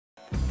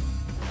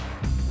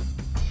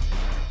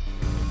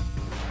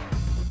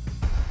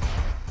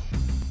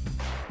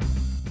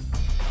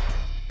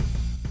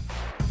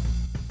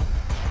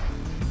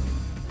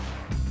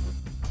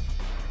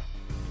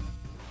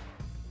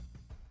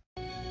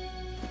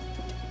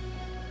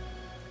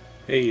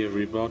Hey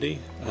everybody,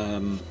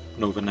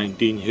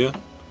 NovaXIX here,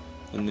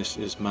 and this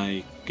is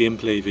my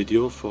gameplay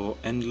video for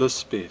Endless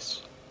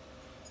Space.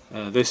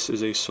 This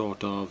is a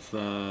sort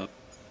of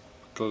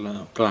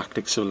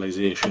galactic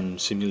civilization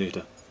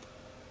simulator,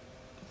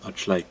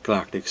 much like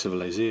Galactic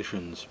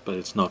Civilizations, but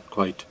it's not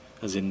quite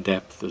as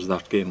in-depth as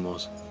that game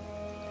was.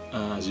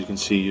 As you can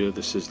see here,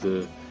 this is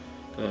the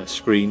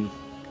screen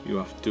you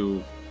have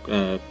to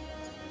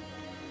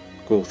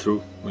go through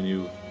when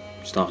you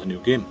start a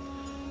new game.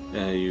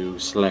 You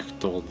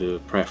select all the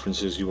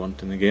preferences you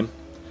want in the game.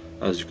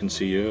 As you can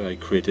see here, I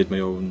created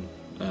my own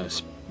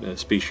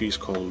species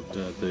called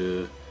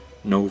the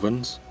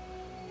Novans,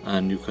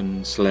 and you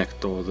can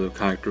select all the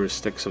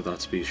characteristics of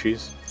that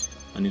species,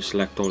 and you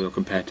select all your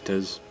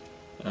competitors,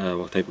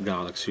 what type of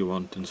galaxy you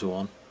want, and so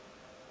on.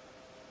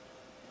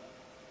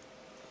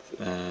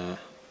 I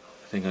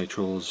think I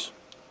chose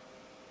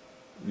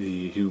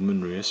the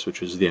human race,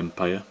 which is the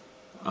Empire,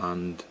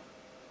 and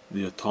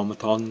the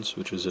automatons,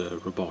 which is a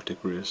robotic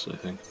race, I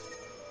think.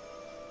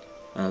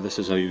 This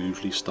is how you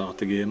usually start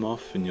the game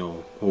off, in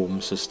your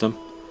home system,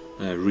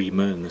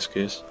 Rima in this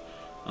case,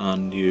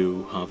 and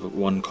you have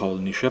one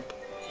colony ship,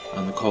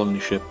 and the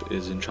colony ship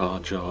is in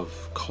charge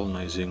of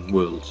colonizing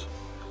worlds.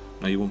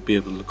 Now you won't be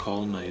able to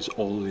colonize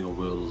all your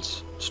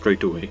worlds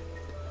straight away,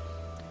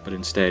 but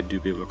instead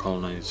you'll be able to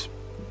colonize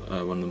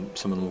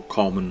some of the more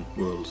common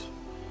worlds.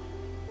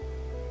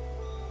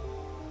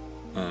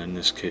 In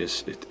this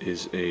case it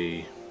is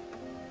a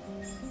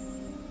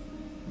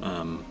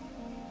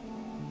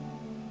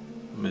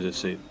what does it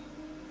say?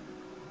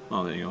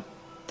 Oh, there you go.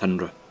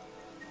 Tundra,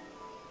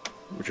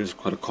 which is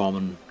quite a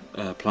common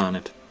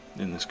planet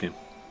in this game.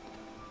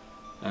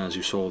 As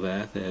you saw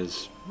there,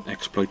 there's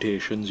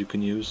exploitations you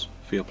can use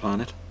for your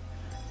planet.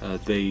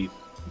 What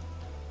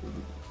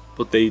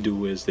they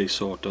do is they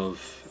sort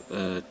of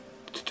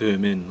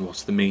determine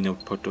what's the main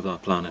output of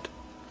that planet.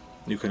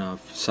 You can have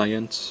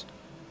science,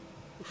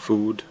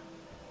 food,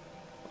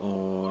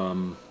 or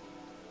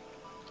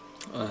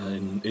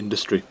in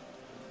industry.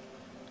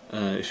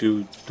 If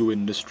you do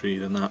industry,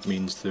 then that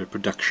means the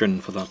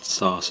production for that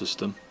star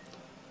system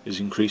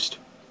is increased.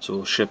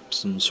 So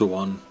ships and so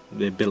on,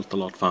 they're built a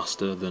lot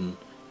faster than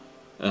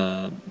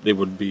they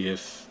would be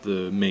if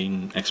the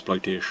main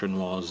exploitation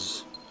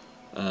was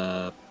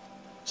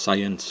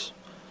science.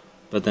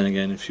 But then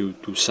again, if you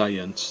do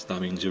science, that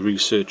means your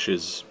research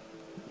is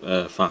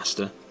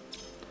faster,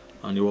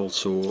 and you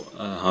also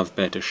have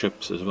better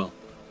ships as well,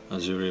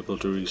 as you're able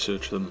to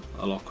research them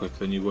a lot quicker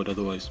than you would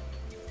otherwise.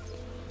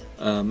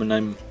 And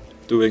I'm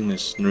doing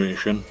this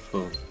narration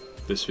for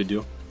this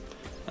video.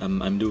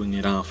 I'm doing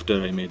it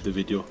after I made the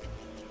video.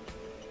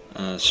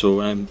 So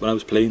when I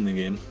was playing the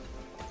game,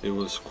 it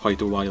was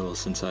quite a while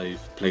since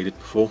I've played it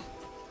before.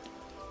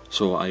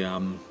 So I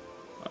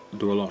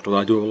do a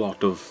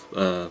lot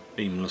of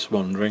aimless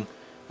wandering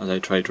as I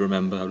try to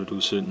remember how to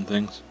do certain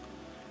things.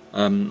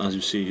 As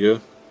you see here,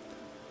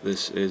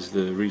 this is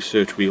the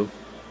research wheel.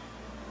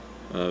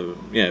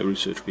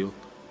 Research wheel,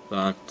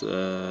 that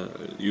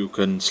you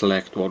can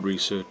select what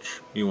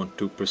research you want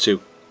to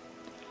pursue.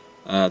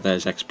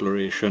 There's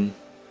exploration,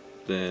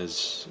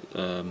 there's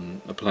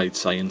applied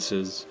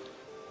sciences,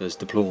 there's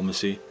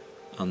diplomacy,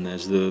 and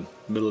there's the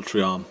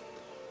military arm,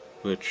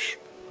 which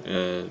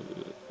is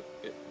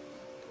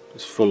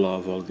full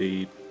of all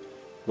the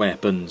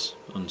weapons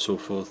and so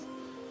forth.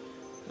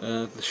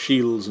 The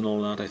shields and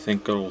all that, I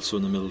think, are also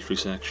in the military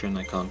section.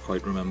 I can't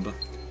quite remember.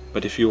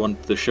 But if you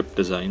want the ship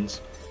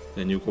designs,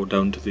 then you go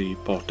down to the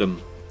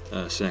bottom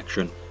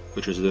section,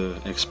 which is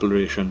the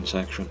exploration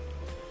section,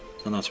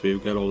 and that's where you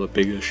get all the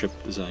bigger ship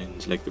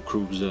designs, like the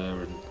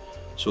cruiser and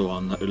so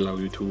on, that will allow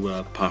you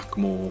to pack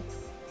more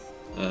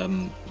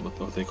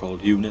what they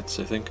call units,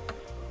 I think,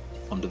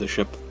 onto the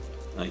ship,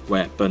 like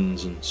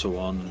weapons and so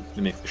on.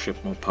 They make the ship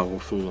more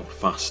powerful or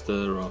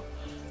faster or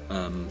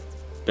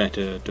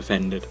better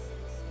defended.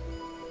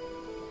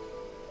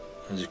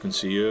 As you can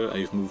see here,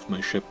 I've moved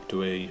my ship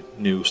to a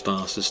new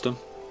star system,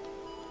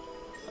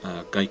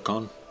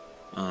 Gaikon.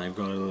 I've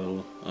got a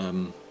little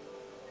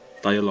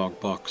dialogue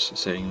box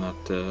saying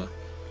that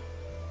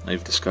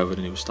I've discovered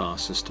a new star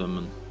system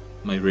and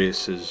my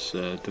race is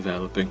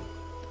developing,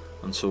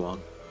 and so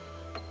on.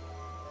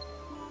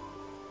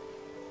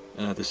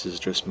 This is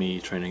just me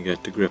trying to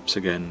get to grips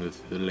again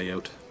with the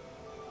layout.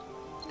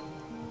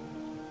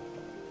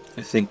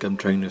 I think I'm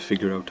trying to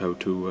figure out how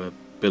to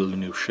build a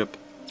new ship,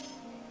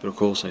 but of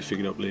course I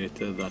figured out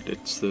later that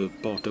it's the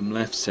bottom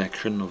left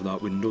section of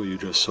that window you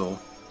just saw.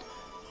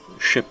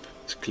 Ship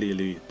is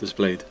clearly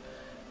displayed,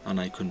 and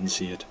I couldn't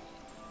see it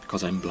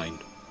because I'm blind.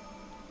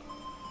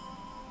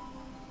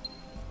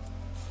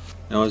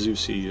 Now, as you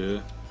see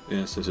here,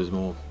 yes, this is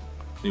more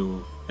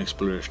new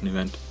exploration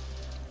event,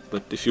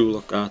 but if you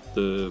look at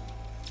the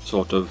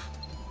sort of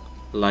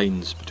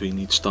lines between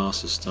each star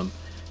system,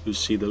 you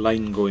see the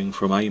line going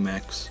from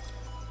IMAX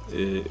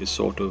is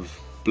sort of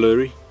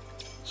blurry,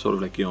 sort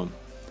of like, you know,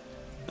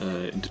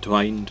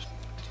 intertwined.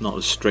 It's not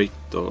as straight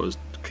or as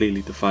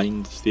clearly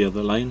defined as the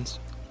other lines,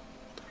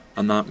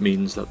 and that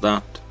means that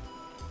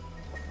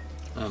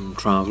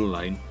travel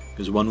line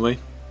is one way,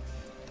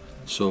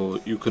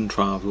 So you can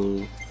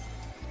travel,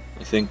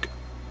 I think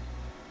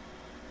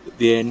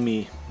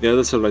the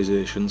other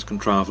civilizations can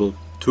travel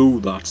to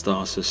that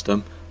star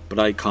system, but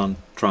I can't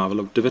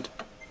travel out of it.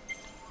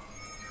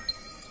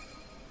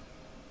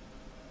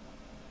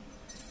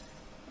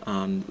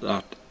 And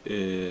that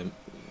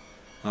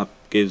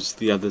gives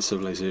the other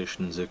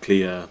civilizations a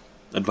clear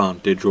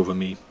advantage over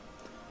me.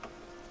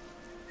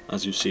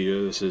 As you see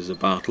here, this is a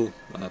battle.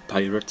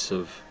 Pirates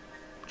have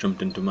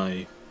jumped into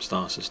my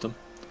star system,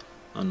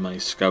 and my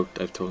scout,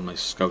 I've told my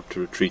scout to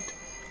retreat,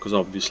 because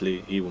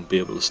obviously he won't be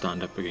able to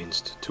stand up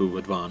against two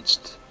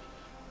advanced,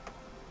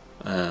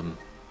 I'm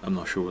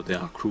not sure what they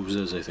are,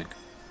 cruisers I think.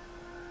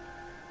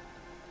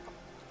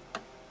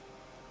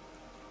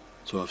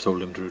 So I've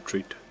told him to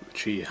retreat,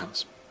 which he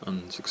has,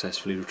 and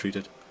successfully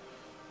retreated.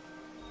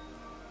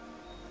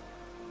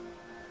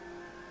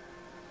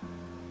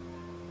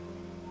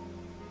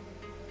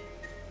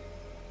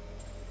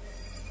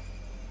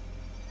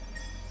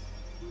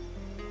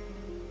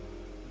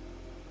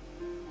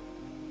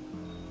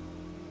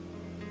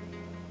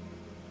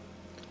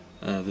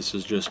 This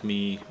is just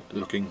me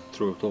looking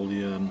throughout all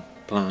the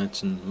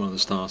planets and one of the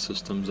star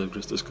systems I've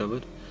just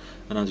discovered,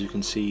 and as you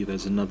can see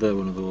there's another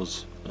one of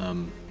those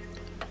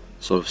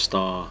sort of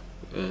star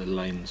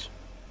lines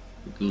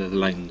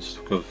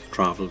of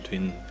travel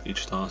between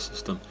each star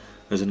system.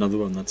 There's another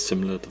one that's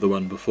similar to the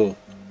one before,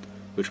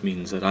 which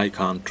means that I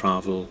can't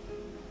travel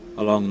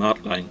along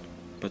that line,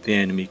 but the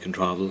enemy can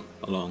travel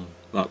along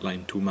that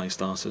line to my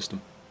star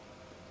system.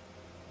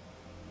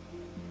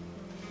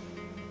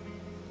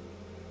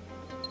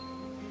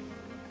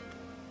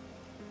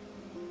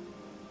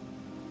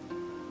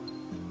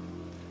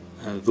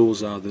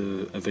 Those are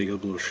the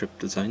available ship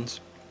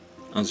designs.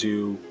 As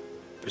you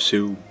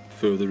pursue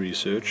further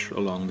research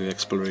along the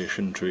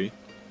exploration tree,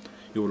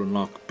 you will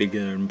unlock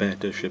bigger and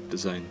better ship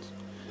designs.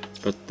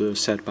 But the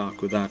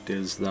setback with that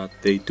is that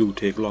they do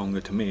take longer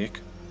to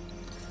make,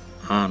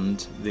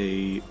 and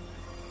they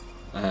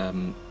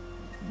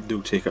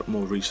do take up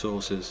more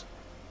resources.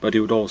 But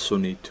you would also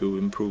need to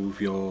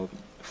improve your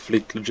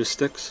fleet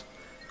logistics,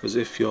 because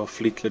if your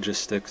fleet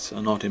logistics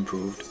are not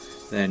improved,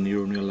 then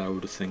you're only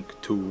allowed to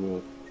think 2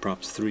 or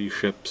perhaps 3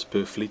 ships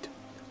per fleet,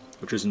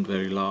 which isn't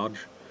very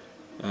large.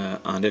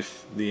 And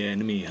if the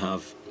enemy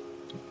have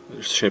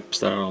ships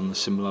that are on the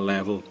similar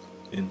level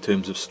in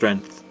terms of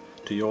strength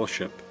to your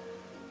ship,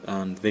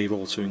 and they've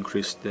also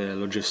increased their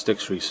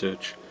logistics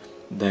research,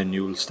 then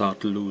you will start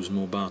to lose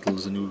more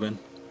battles than you win.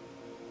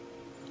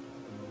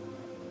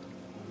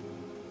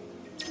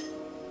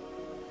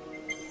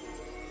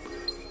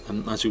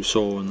 As you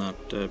saw in that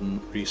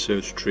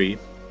research tree,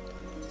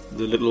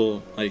 the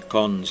little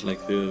icons,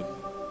 like the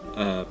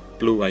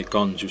blue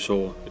icons you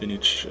saw in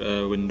each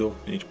window,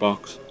 in each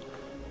box,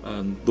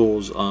 and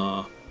those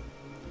are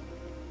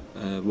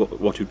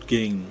what you'd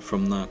gain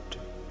from that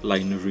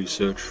line of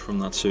research, from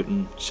that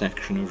certain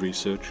section of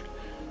research.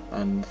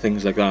 And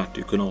things like that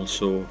you can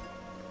also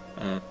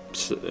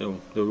they'll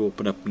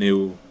open up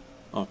new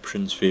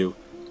options for you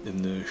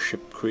in the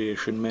ship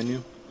creation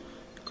menu,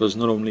 because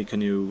not only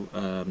can you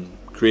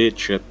create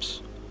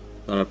ships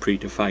that are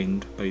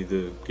predefined by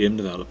the game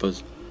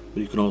developers,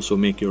 but you can also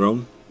make your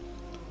own.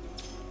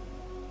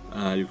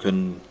 You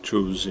can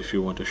choose if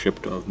you want a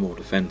ship to have more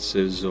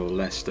defences or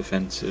less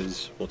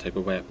defences, what type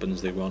of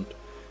weapons they want,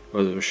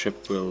 whether a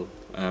ship will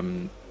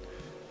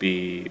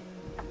be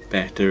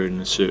better in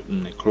a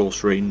certain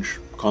close range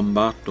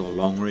combat or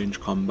long range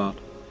combat,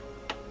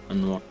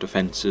 and what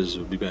defences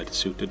would be better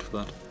suited for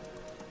that.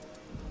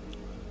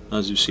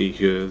 As you see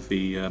here,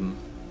 the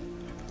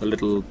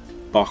little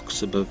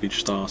box above each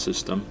star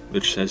system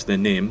which says their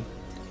name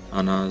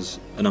and has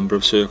a number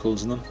of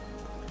circles in them.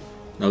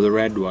 Now the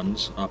red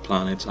ones are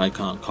planets I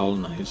can't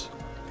colonise,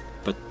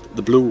 but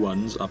the blue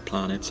ones are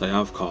planets I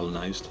have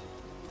colonised,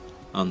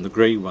 and the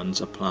grey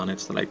ones are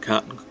planets that I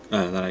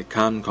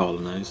can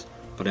colonise,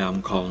 but I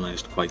haven't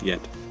colonised quite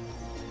yet.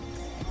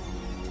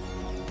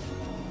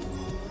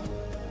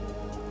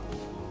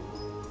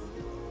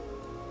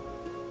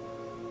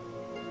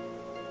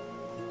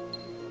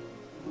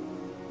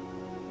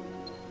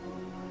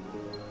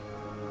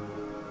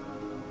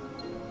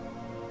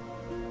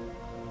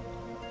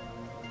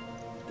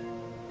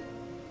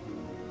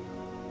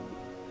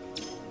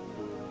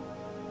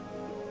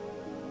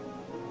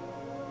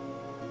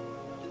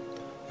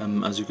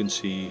 As you can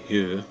see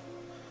here,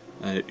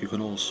 you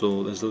can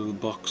also, there's a little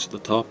box at the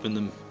top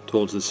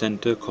towards the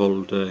centre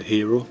called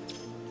Hero,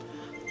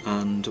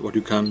 and what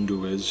you can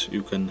do is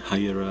you can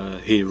hire a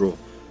hero,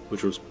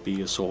 which will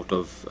be a sort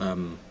of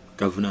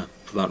governor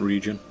for that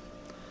region,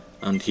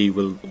 and he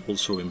will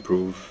also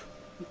improve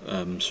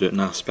certain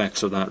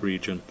aspects of that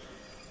region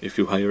if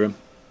you hire him.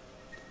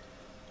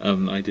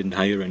 I didn't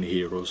hire any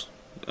heroes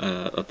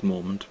at the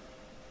moment,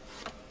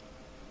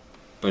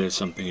 but it's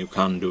something you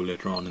can do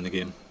later on in the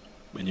game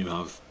when you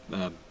have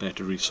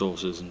better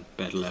resources and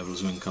better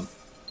levels of income.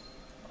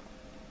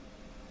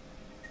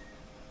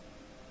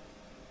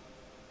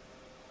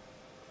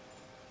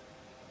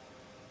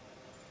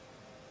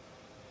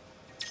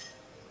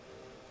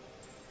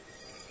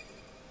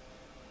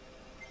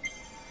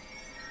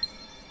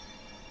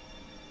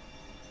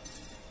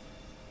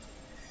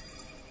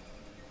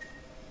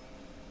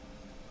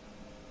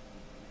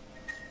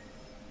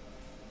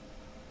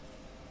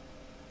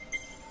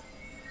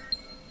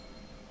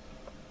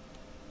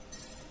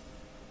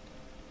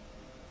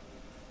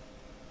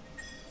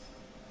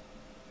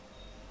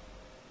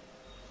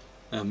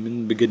 In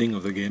the beginning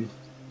of the game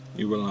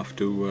you will have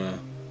to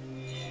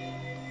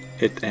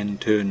hit end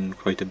turn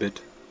quite a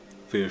bit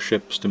for your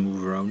ships to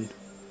move around,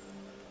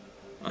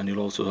 and you'll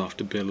also have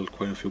to build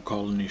quite a few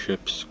colony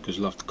ships because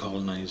you'll have to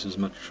colonize as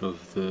much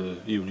of the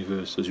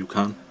universe as you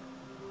can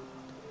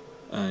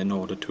in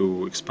order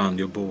to expand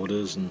your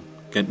borders and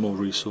get more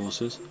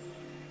resources,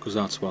 because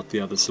that's what the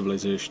other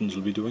civilizations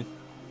will be doing.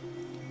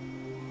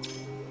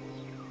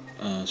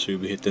 So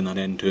you'll be hitting that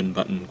end turn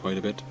button quite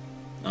a bit,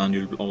 and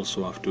you'll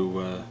also have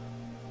to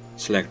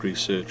select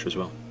research as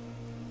well.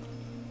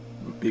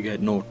 You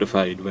get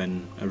notified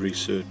when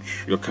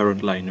your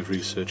current line of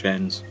research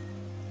ends,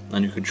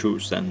 and you can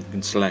choose then, you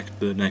can select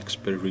the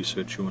next bit of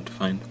research you want to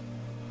find.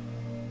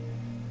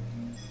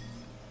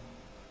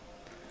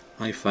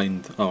 I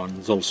find, and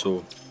there's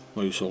also,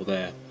 what you saw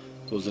there,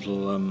 those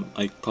little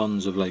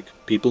icons of like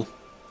people.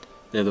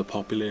 They're the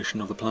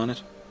population of the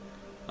planet,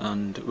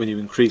 and when you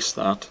increase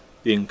that,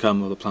 the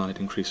income of the planet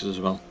increases as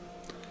well,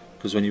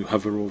 because when you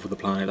hover over the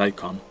planet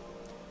icon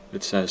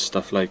it says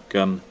stuff like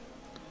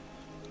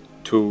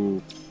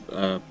 2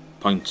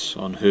 points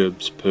on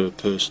herbs per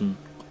person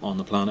on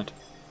the planet,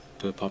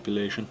 per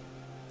population,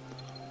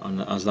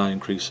 and as that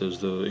increases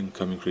the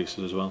income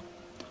increases as well.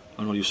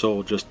 And what you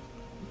saw just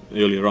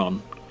earlier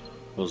on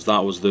was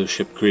the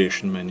ship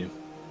creation menu.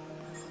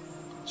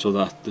 So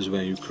that is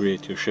where you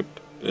create your ship.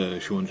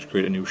 If you want to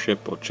create a new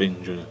ship or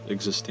change an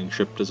existing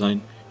ship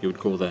design, you would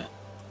go there.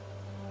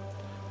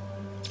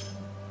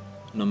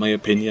 Now my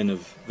opinion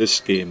of this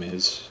game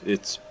is,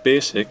 it's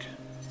basic,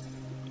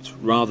 it's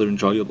rather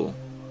enjoyable,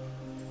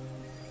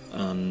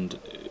 and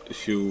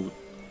if you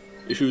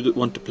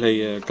want to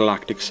play a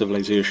Galactic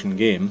Civilization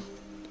game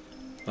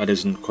that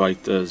isn't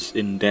quite as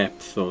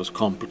in-depth or as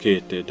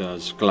complicated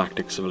as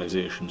Galactic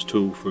Civilizations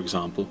 2, for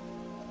example,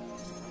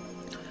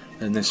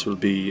 then this will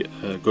be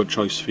a good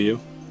choice for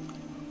you,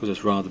 because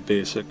it's rather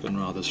basic and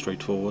rather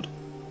straightforward.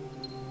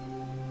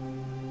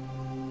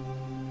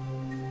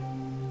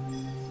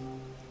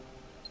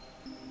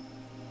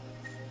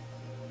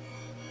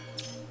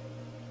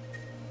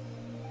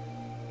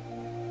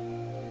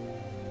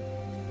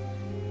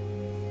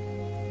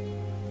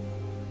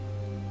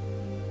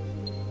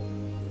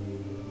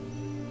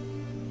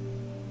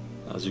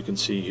 As you can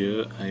see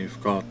here,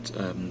 I've got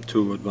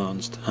 2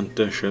 advanced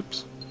hunter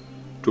ships,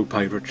 2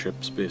 pirate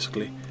ships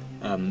basically,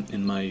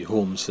 in my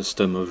home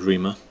system of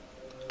Rima,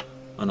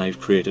 and I've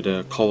created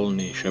a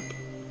colony ship,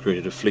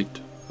 created a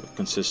fleet that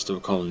consists of a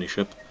colony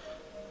ship,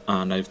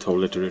 and I've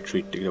told it to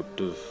retreat to get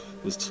out of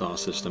the star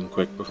system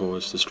quick before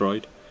it's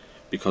destroyed,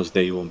 because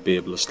they won't be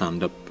able to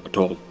stand up at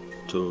all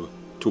to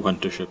 2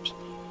 hunter ships.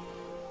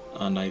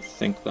 And I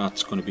think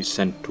that's going to be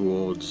sent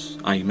towards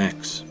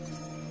IMEX,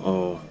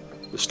 or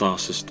the star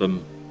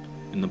system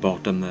in the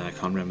bottom there, I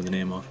can't remember the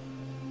name of.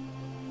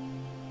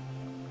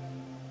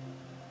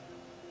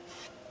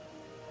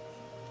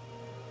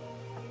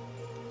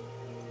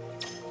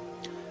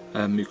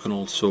 You can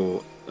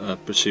also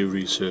pursue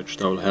research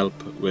that will help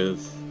with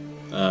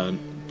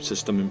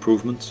system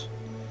improvements.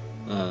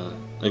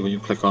 Like when you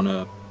click on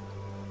a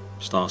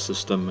star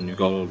system and you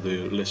got all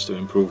the list of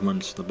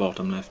improvements in the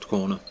bottom left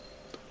corner,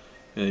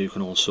 you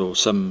can also,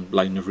 some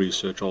line of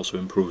research also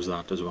improves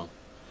that as well.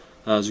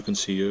 As you can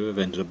see here, I've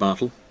entered a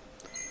battle.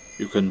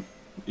 You can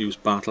use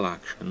battle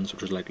actions,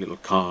 which is like little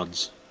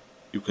cards.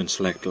 You can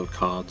select little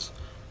cards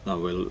that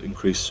will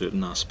increase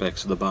certain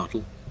aspects of the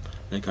battle.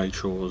 Like I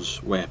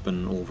chose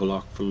Weapon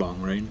Overlock for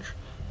long range.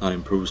 That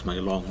improves my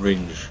long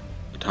range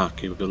attack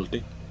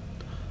capability.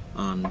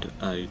 And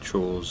I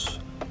chose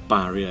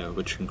Barrier,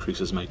 which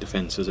increases my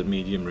defences at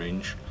medium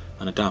range,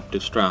 and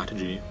Adaptive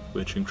Strategy,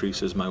 which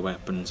increases my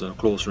weapons at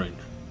close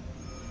range.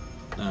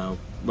 Now,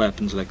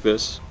 weapons like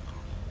this,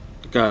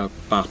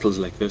 battles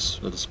like this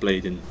are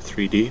displayed in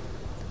 3D,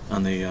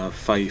 and they have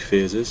 5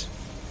 phases.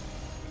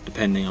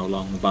 Depending how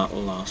long the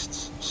battle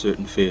lasts,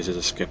 certain phases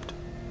are skipped.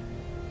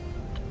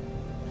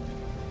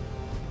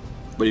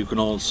 But you can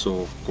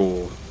also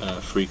go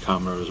free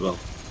camera as well.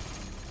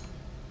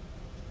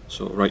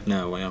 So right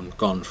now I am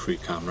gone free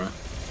camera,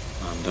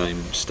 and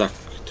I'm stuck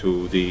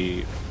to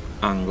the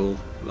angle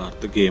that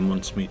the game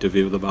wants me to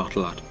view the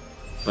battle at.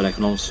 But I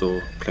can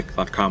also click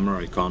that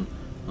camera icon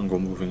and go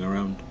moving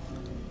around.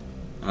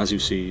 As you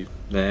see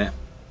there,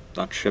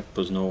 that ship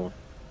was no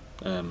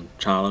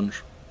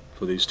challenge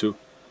for these 2,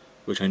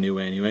 which I knew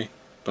anyway,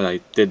 but I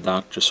did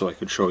that just so I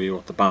could show you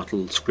what the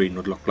battle screen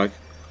would look like.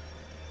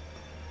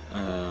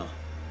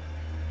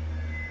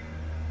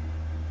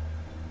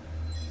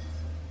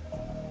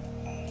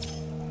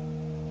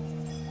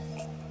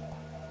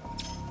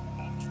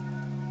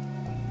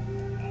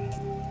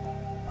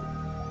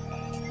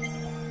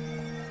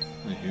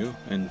 There you go,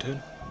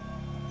 enter.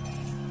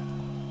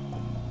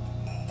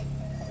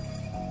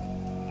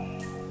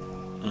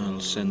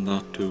 I'll send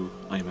that to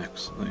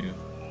IMEX. There you go.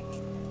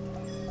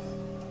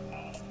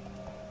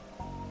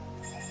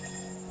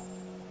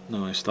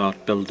 Now I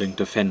start building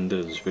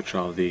defenders, which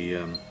are the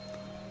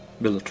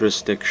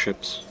militaristic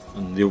ships,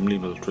 and the only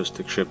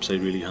militaristic ships I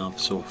really have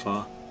so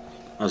far,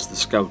 as the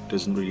Scout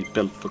isn't really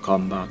built for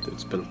combat,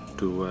 it's built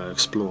to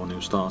explore new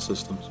star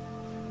systems.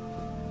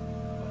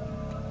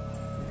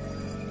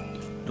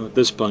 Now at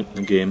this point in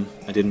the game,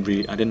 I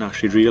didn't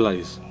actually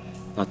realise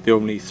that the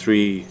only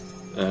 3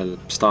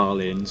 star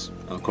lanes,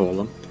 I'll call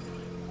them,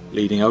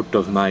 leading out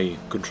of my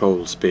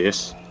control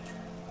space,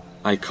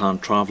 I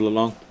can't travel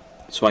along,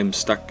 so I'm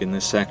stuck in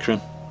this section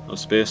of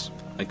space.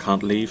 I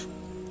can't leave.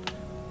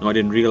 Now I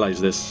didn't realise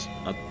this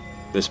at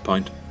this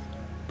point,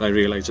 but I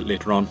realised it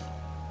later on.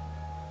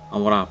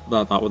 And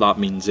what that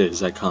means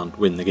is I can't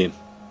win the game,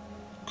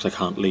 because I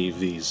can't leave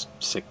these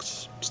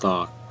 6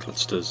 star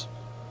clusters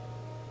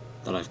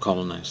that I've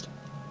colonised.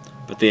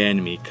 But the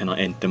enemy cannot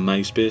enter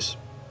my space,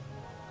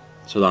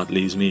 so that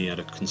leaves me at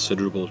a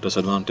considerable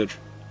disadvantage.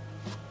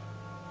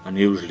 And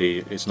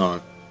usually it's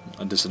not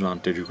a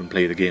disadvantage you can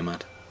play the game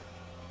at.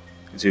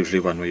 It's usually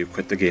one where you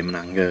quit the game in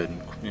anger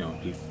and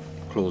you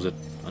close it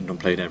and don't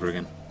play it ever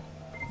again.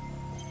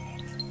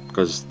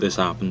 Because this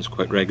happens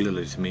quite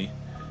regularly to me,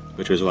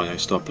 which is why I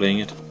stopped playing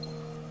it,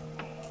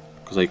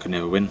 because I could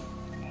never win.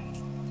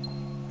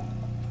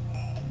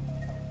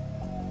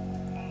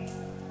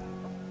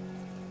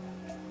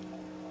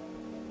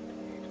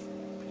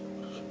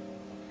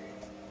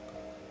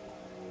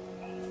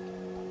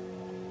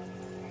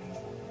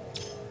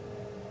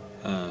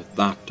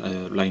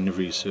 That line of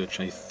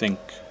research, I think,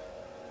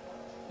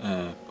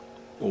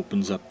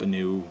 opens up a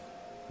new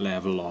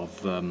level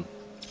of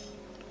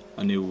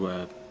a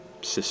new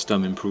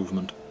system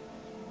improvement,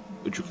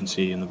 which you can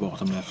see in the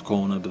bottom left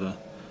corner. But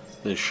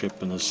the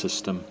ship and the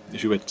system.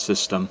 If you hit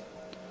system,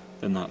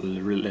 then that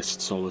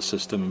lists all the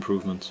system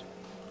improvements.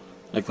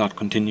 Like that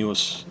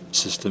continuous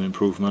system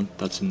improvement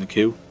that's in the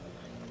queue,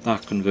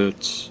 that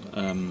converts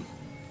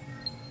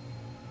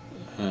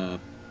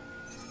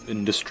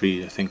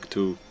industry, I think,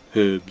 to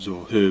herbs,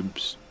 or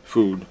herbs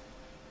food.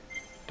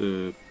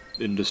 The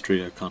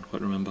industry I can't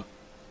quite remember.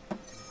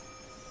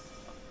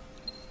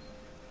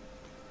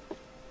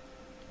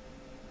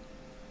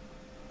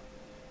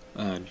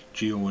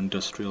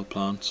 Geo-industrial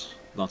plants,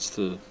 that's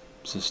the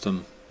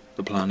system,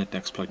 the planet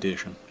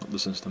exploitation, not the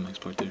system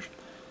exploitation,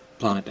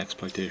 planet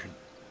exploitation.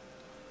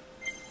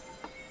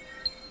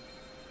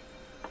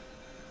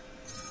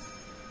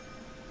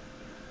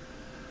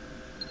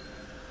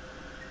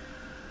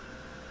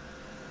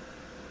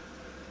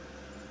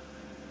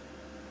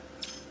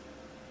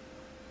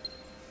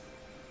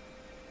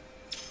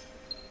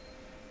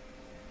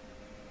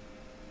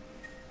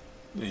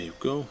 There you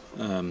go,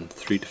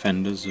 3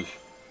 defenders have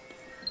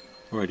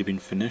already been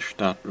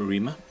finished at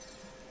Rima.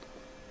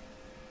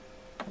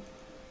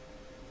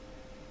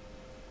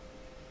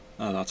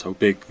 That's how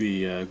big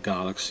the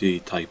galaxy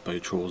type I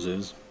chose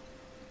is.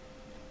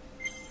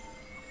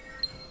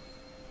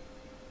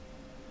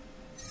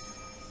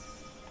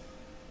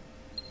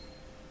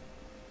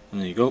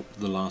 And there you go,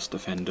 the last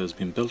defender has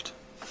been built.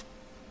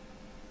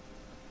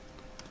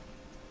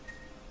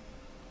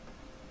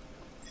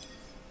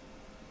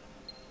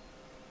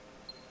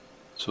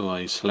 So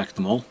I select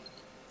them all.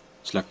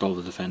 Select all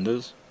the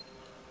defenders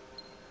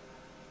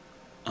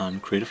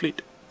and create a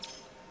fleet.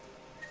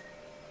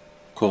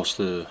 Of course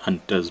the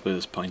hunters by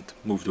this point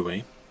moved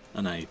away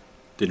and I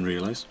didn't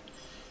realise.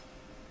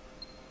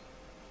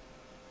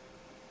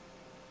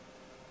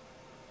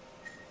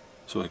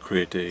 So I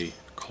create a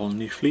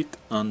colony fleet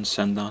and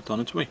send that on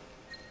its way.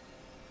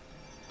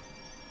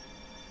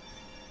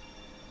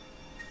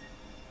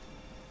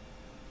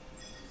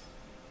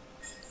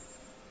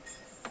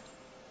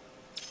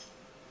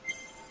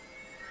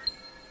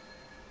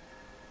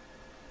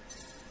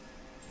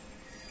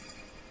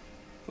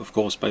 Of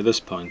course, by this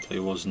point I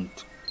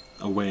wasn't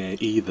aware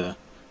either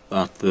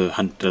that the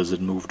hunters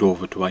had moved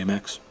over to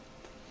IMEX,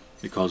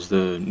 because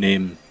the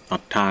name,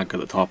 that tag at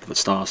the top of the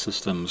star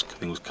system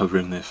was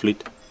covering their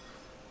fleet.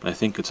 But I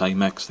think it's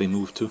IMEX they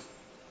moved to.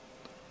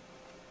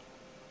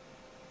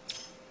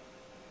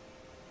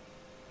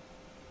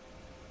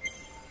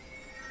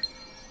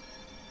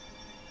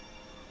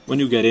 When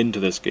you get into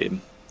this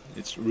game,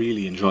 it's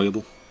really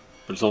enjoyable,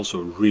 but it's also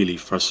really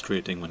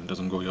frustrating when it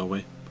doesn't go your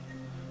way.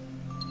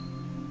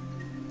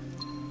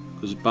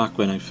 Because back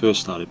when I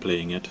first started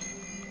playing it,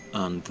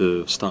 and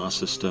the star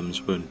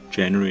systems weren't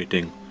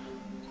generating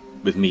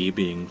with me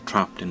being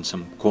trapped in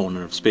some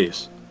corner of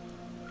space,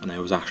 and I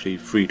was actually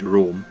free to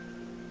roam,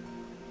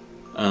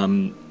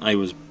 I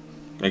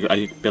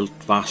built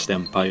vast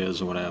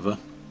empires or whatever,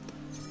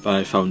 but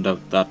I found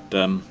out that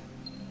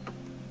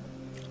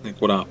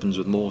like what happens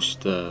with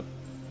most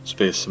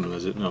space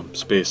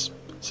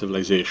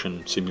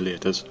civilization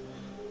simulators,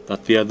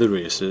 that the other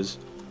races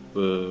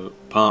were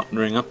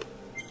partnering up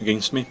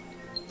against me,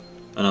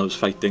 and I was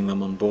fighting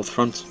them on both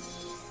fronts,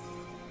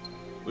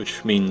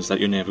 which means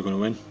that you're never going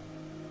to win.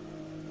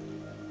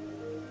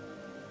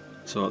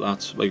 So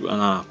that's like,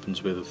 and that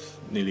happens with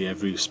nearly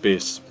every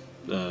space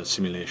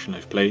simulation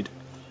I've played.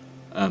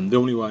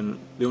 The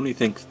only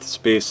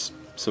space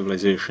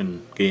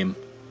civilization game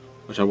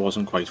which I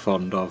wasn't quite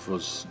fond of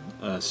was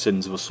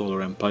Sins of a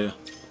Solar Empire,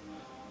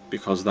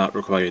 because that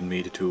required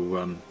me to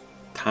do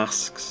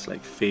tasks,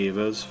 like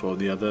favours for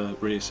the other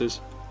races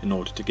in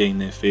order to gain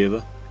their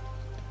favour,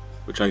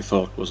 which I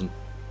thought wasn't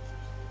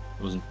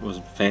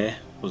fair,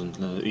 wasn't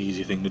an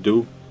easy thing to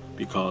do,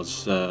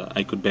 because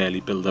I could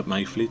barely build up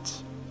my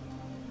fleets,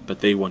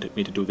 but they wanted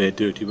me to do their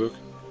dirty work.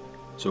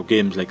 So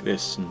games like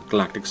this and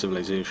Galactic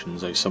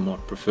Civilizations I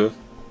somewhat prefer,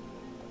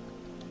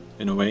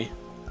 in a way,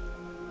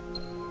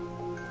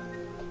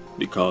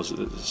 because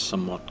it's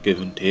somewhat give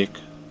and take.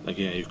 Like,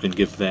 yeah, you can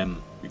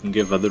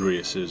give other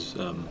races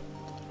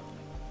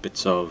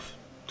bits of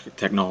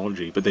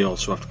technology, but they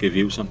also have to give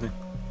you something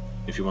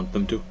if you want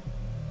them to.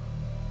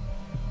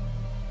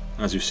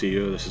 As you see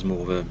here, this is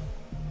more of a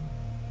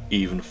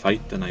even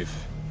fight, and I've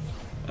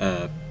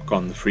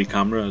gone the free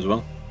camera as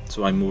well,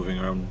 so I'm moving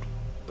around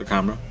the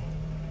camera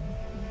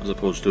as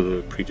opposed to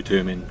the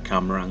predetermined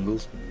camera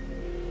angles.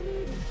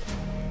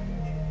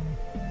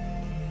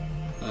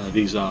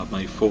 These are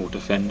my 4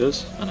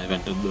 defenders, and I've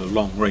entered the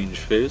long range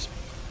phase.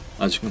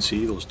 As you can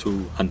see, those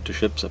 2 hunter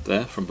ships up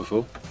there from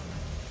before,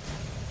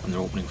 and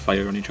they're opening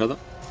fire on each other.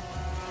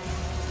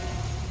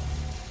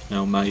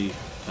 Now my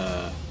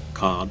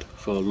card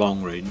for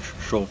long range,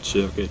 short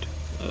circuit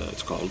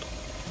it's called,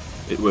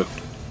 it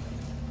worked.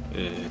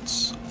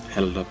 It's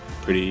held up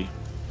pretty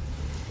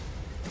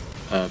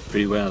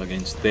well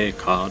against their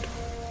card,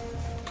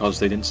 because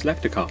they didn't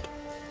select a card.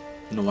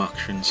 No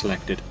action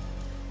selected.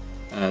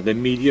 They're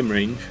medium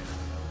range.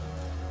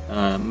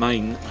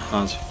 Mine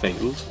has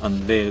failed,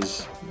 and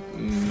theirs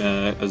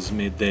has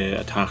made their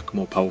attack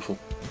more powerful.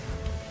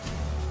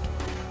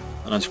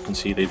 And as you can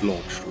see, they've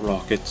launched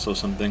rockets or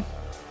something.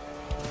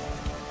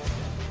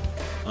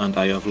 And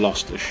I have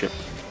lost a ship.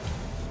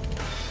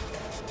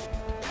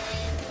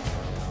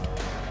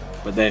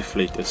 But their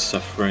fleet is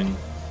suffering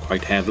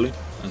quite heavily,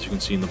 as you can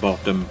see in the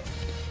bottom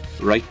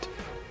right.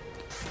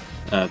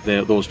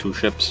 Those 2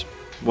 ships,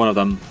 one of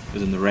them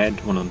is in the red,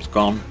 one of them's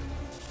gone,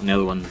 and the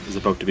other one is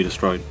about to be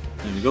destroyed.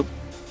 There we go.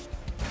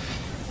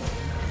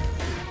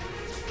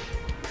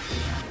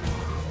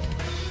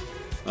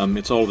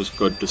 It's always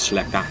good to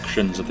select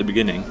actions at the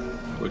beginning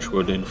which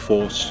would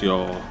enforce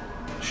your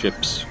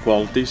ship's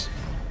qualities.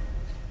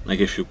 Like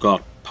if you've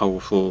got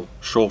powerful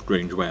short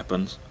range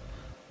weapons,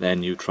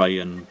 then you try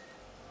and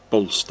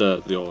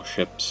bolster your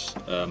ship's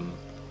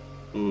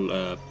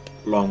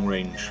long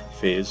range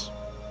phase.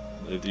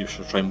 You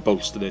should try and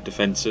bolster their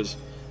defences,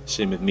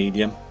 same with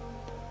medium.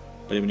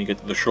 But when you get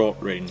to the short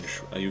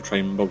range, you try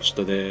and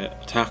bolster their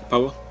attack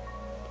power,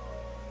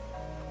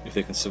 if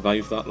they can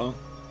survive that long.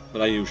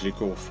 But I usually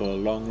go for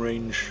long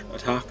range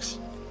attacks,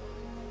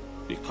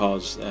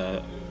 because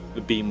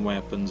the beam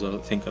weapons are, I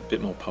think, a bit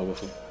more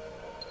powerful.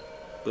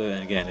 But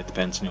then again, it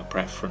depends on your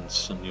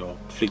preference and your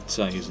fleet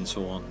size and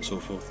so on and so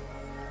forth.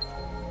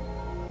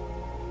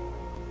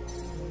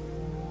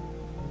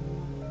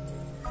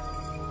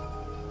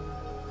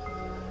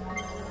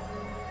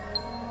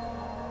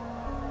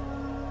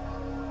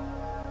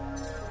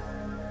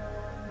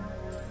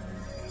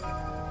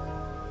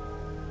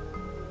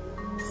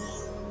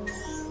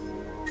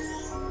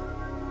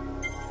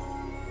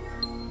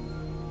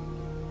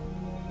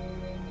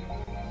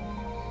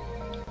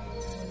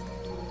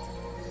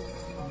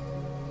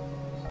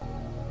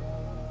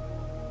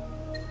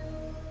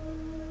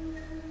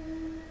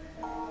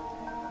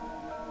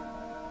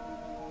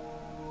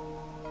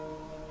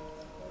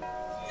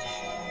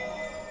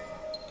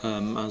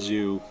 As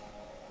you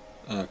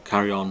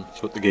carry on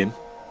throughout the game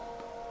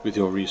with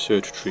your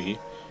research tree,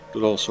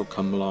 you'll also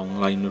come along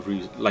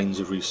lines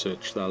of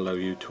research that allow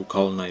you to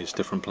colonize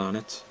different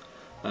planets.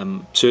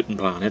 Certain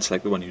planets,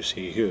 like the one you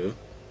see here,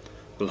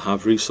 will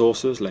have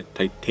resources like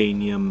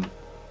titanium,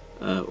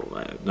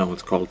 no,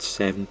 it's called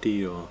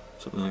 70 or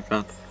something like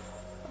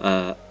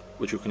that,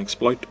 which you can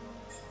exploit,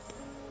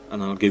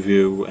 and that'll give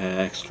you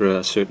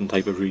extra certain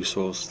type of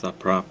resource that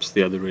perhaps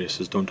the other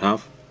races don't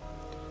have.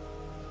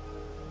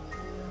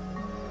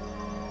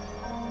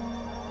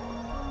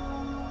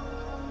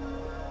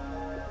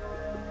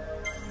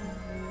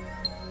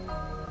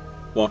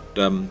 What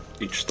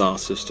each star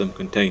system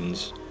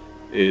contains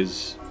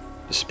is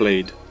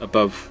displayed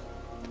above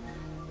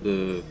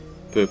the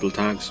purple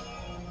tags.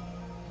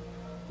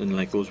 And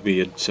like those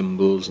weird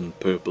symbols and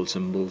purple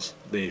symbols,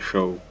 they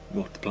show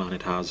what the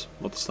planet has,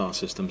 what the star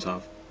systems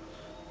have.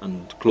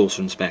 And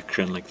closer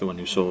inspection, like the one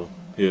you saw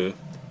here,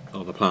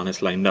 all the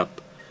planets lined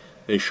up,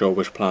 they show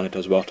which planet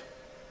has what.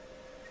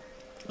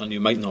 And you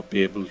might not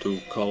be able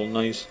to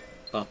colonize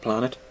that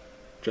planet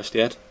just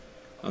yet,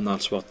 and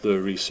that's what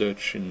the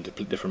research in the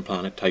different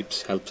planet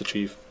types helps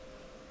achieve.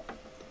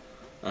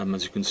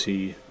 As you can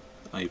see,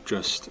 I've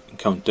just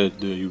encountered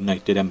the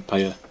United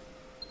Empire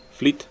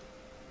fleet.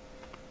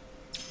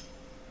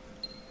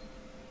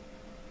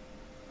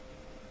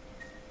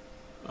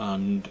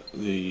 And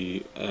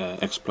the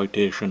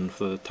exploitation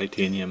for the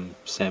titanium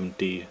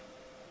 70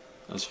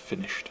 has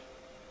finished.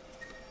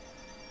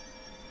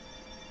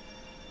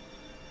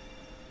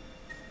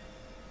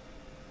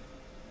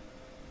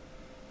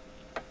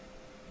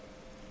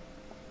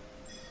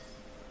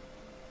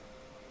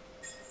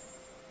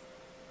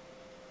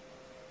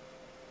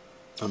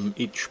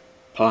 Each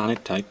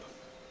planet type,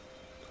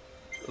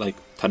 like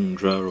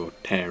tundra or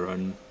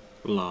terran,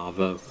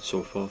 lava,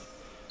 so forth,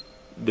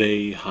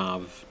 they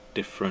have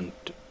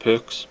different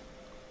perks,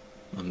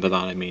 and by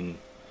that I mean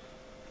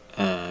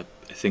I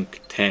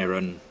think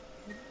Terran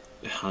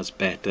has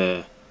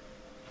better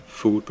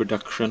food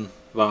production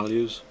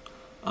values,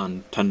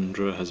 and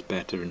Tundra has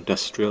better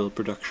industrial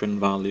production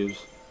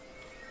values.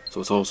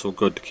 So it's also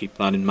good to keep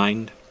that in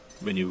mind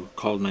when you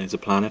colonize a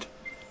planet,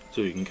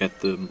 so you can get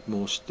the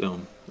most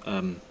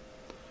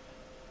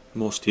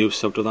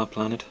use out of that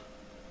planet.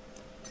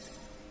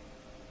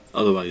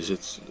 Otherwise,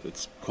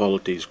 its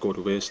qualities go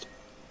to waste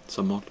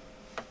somewhat.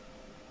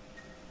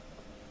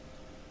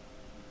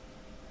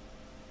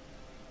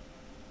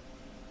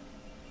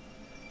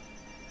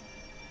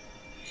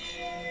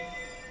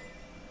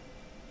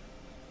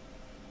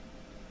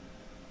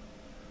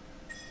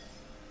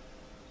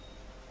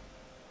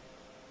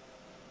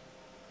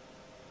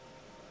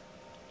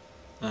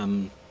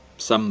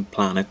 Some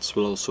planets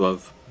will also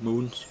have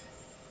moons,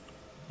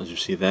 as you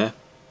see there,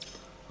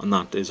 and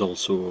that is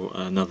also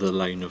another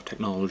line of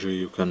technology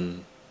you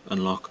can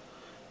unlock,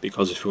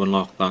 because if you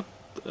unlock that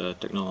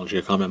technology,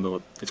 I can't remember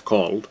what it's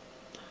called,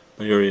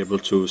 but you're able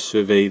to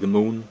survey the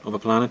moon of a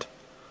planet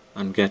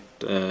and get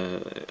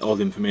all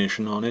the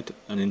information on it,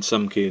 and in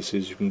some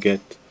cases you can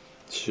get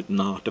certain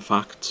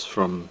artifacts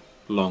from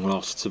long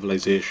lost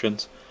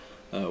civilizations,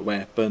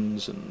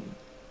 weapons and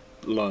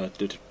a lot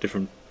of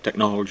different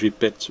technology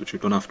bits which you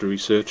don't have to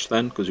research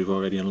then because you've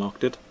already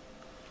unlocked it,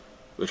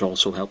 which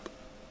also help.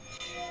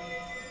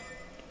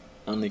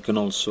 And they can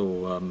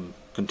also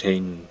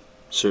contain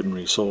certain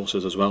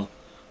resources as well,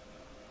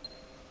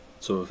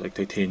 so like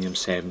titanium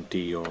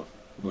 70 or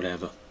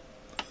whatever.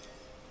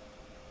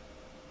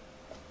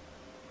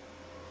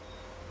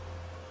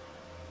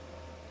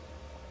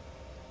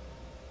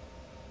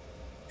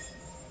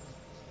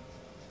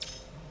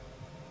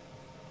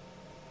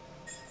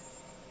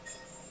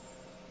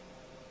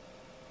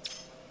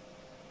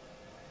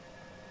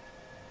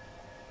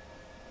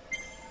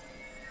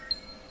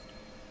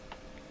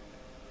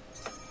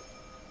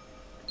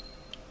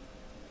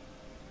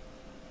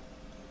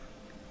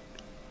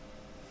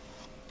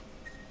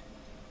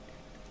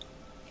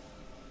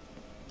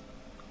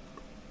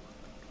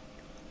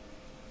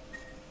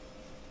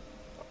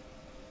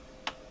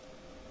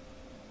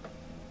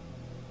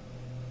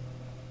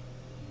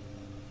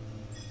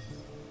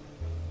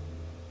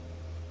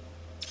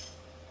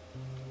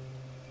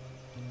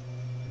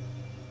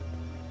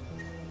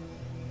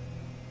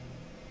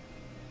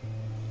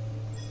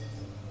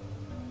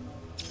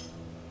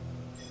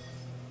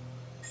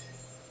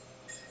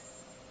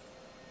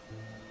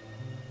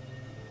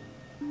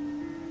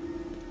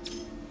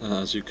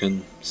 As you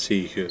can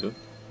see here,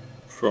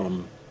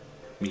 from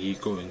me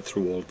going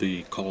through all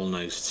the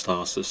colonized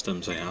star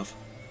systems I have,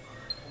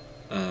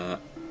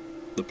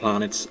 the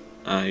planets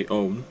I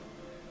own,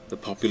 the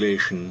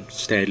population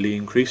steadily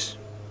increase,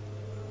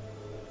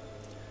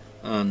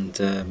 and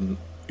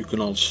you can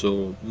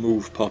also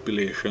move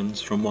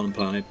populations from one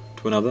planet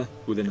to another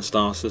within a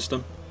star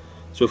system.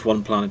 So if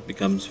one planet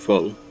becomes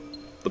full,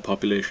 the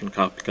population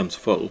cap becomes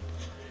full,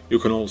 you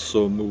can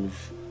also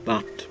move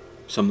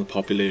some of the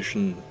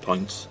population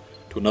points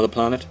to another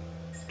planet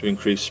to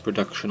increase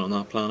production on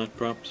that planet,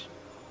 perhaps.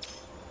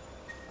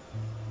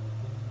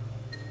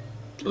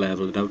 To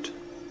level it out,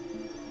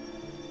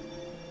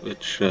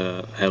 which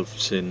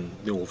helps in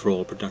the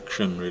overall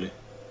production, really.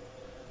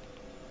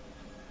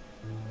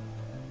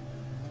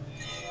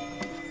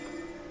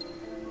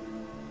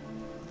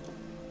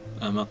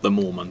 At the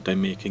moment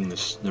I'm making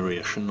this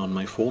narration on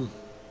my phone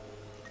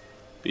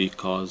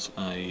because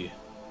I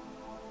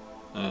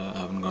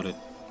haven't got a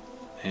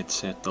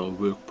headset that'll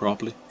work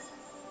properly.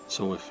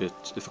 So if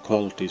the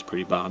quality is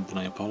pretty bad, then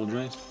I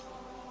apologise.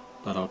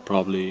 But I'll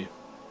probably,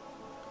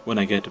 when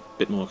I get a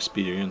bit more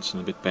experience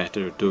and a bit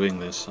better at doing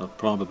this, I'll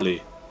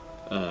probably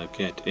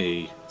get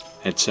a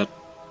headset,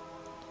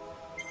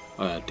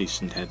 a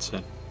decent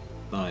headset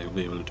that I'll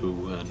be able to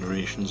do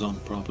narrations on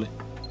properly.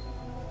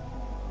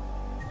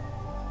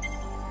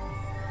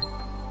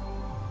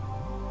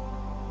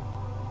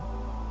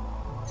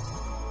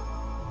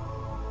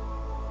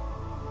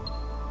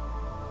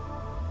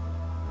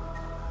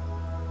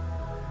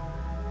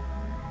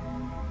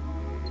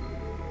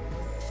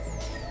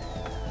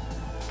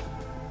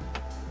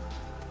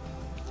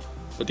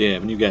 But yeah,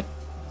 when you get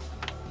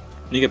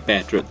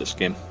better at this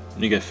game,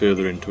 when you get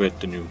further into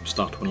it and you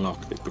start to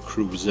unlock the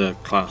cruiser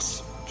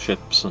class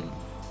ships and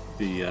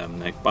the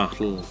like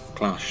battle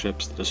class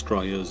ships, the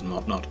destroyers and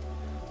whatnot,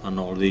 and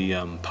all the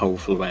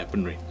powerful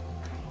weaponry,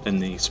 then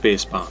the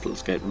space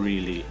battles get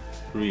really,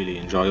 really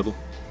enjoyable.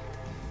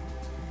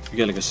 You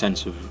get like a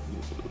sense of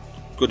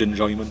good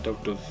enjoyment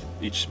out of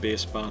each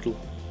space battle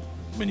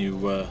when you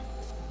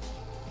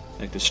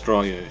like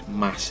destroy a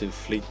massive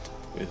fleet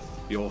with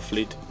your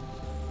fleet.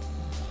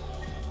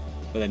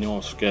 But then you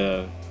also get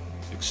an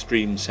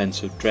extreme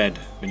sense of dread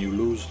when you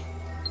lose,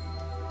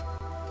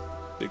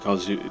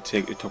 because it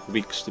took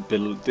weeks to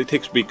build. It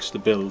takes weeks to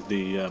build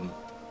the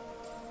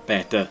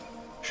better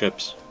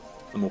ships,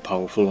 the more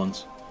powerful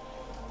ones.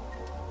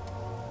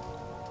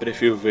 But if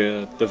you've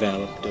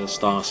developed a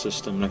star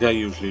system like I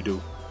usually do,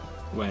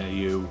 where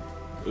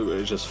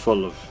it's just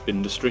full of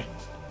industry,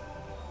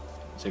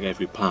 it's like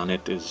every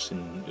planet is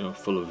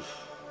full of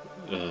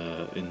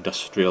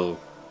industrial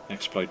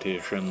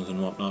exploitations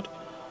and whatnot,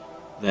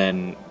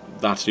 then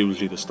that's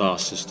usually the star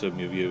system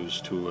you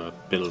use to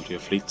build your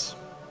fleets.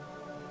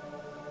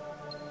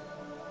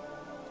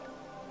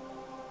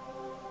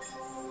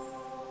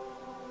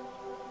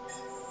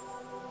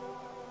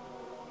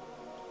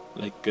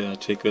 Like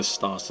take this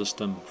star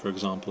system for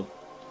example.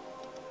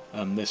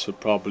 This would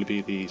probably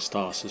be the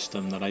star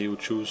system that I would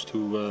choose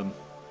to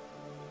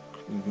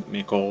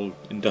make all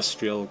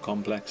industrial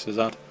complexes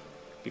at,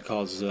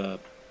 because the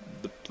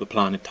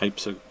planet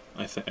types are,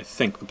 I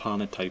think the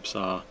planet types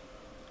are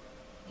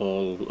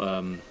all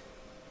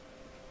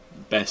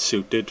best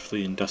suited for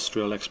the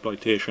industrial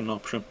exploitation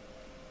option.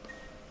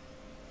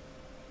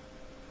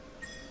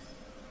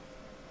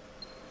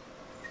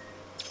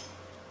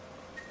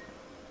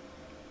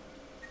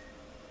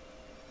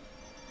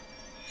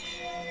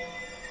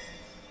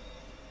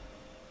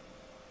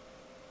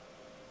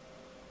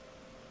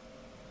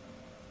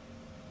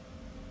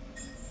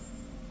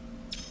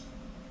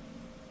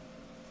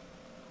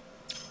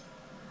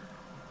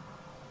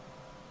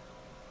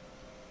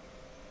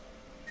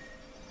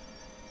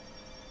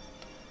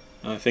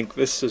 I think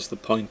this is the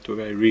point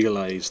where I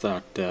realise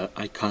that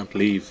I can't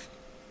leave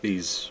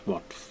these,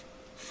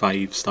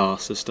 5-star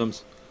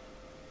systems.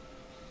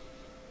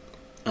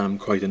 I'm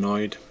quite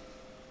annoyed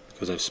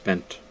because I've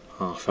spent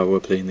half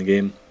hour playing the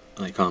game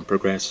and I can't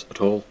progress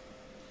at all.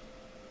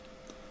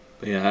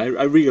 But yeah,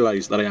 I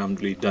realise that I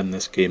haven't really done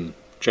this game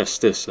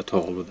justice at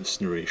all with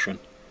this narration.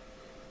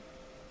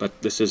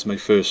 But this is my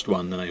first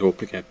one and I hope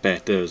to get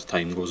better as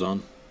time goes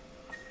on.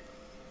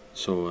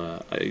 So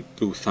I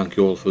do thank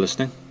you all for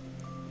listening.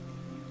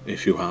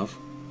 If you have,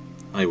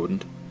 I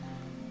wouldn't.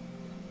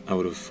 I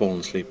would have fallen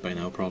asleep by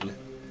now probably.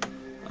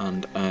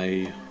 And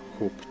I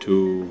hope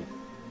to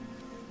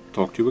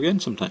talk to you again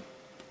sometime.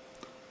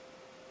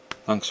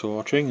 Thanks for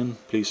watching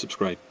and please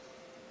subscribe.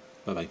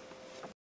 Bye bye.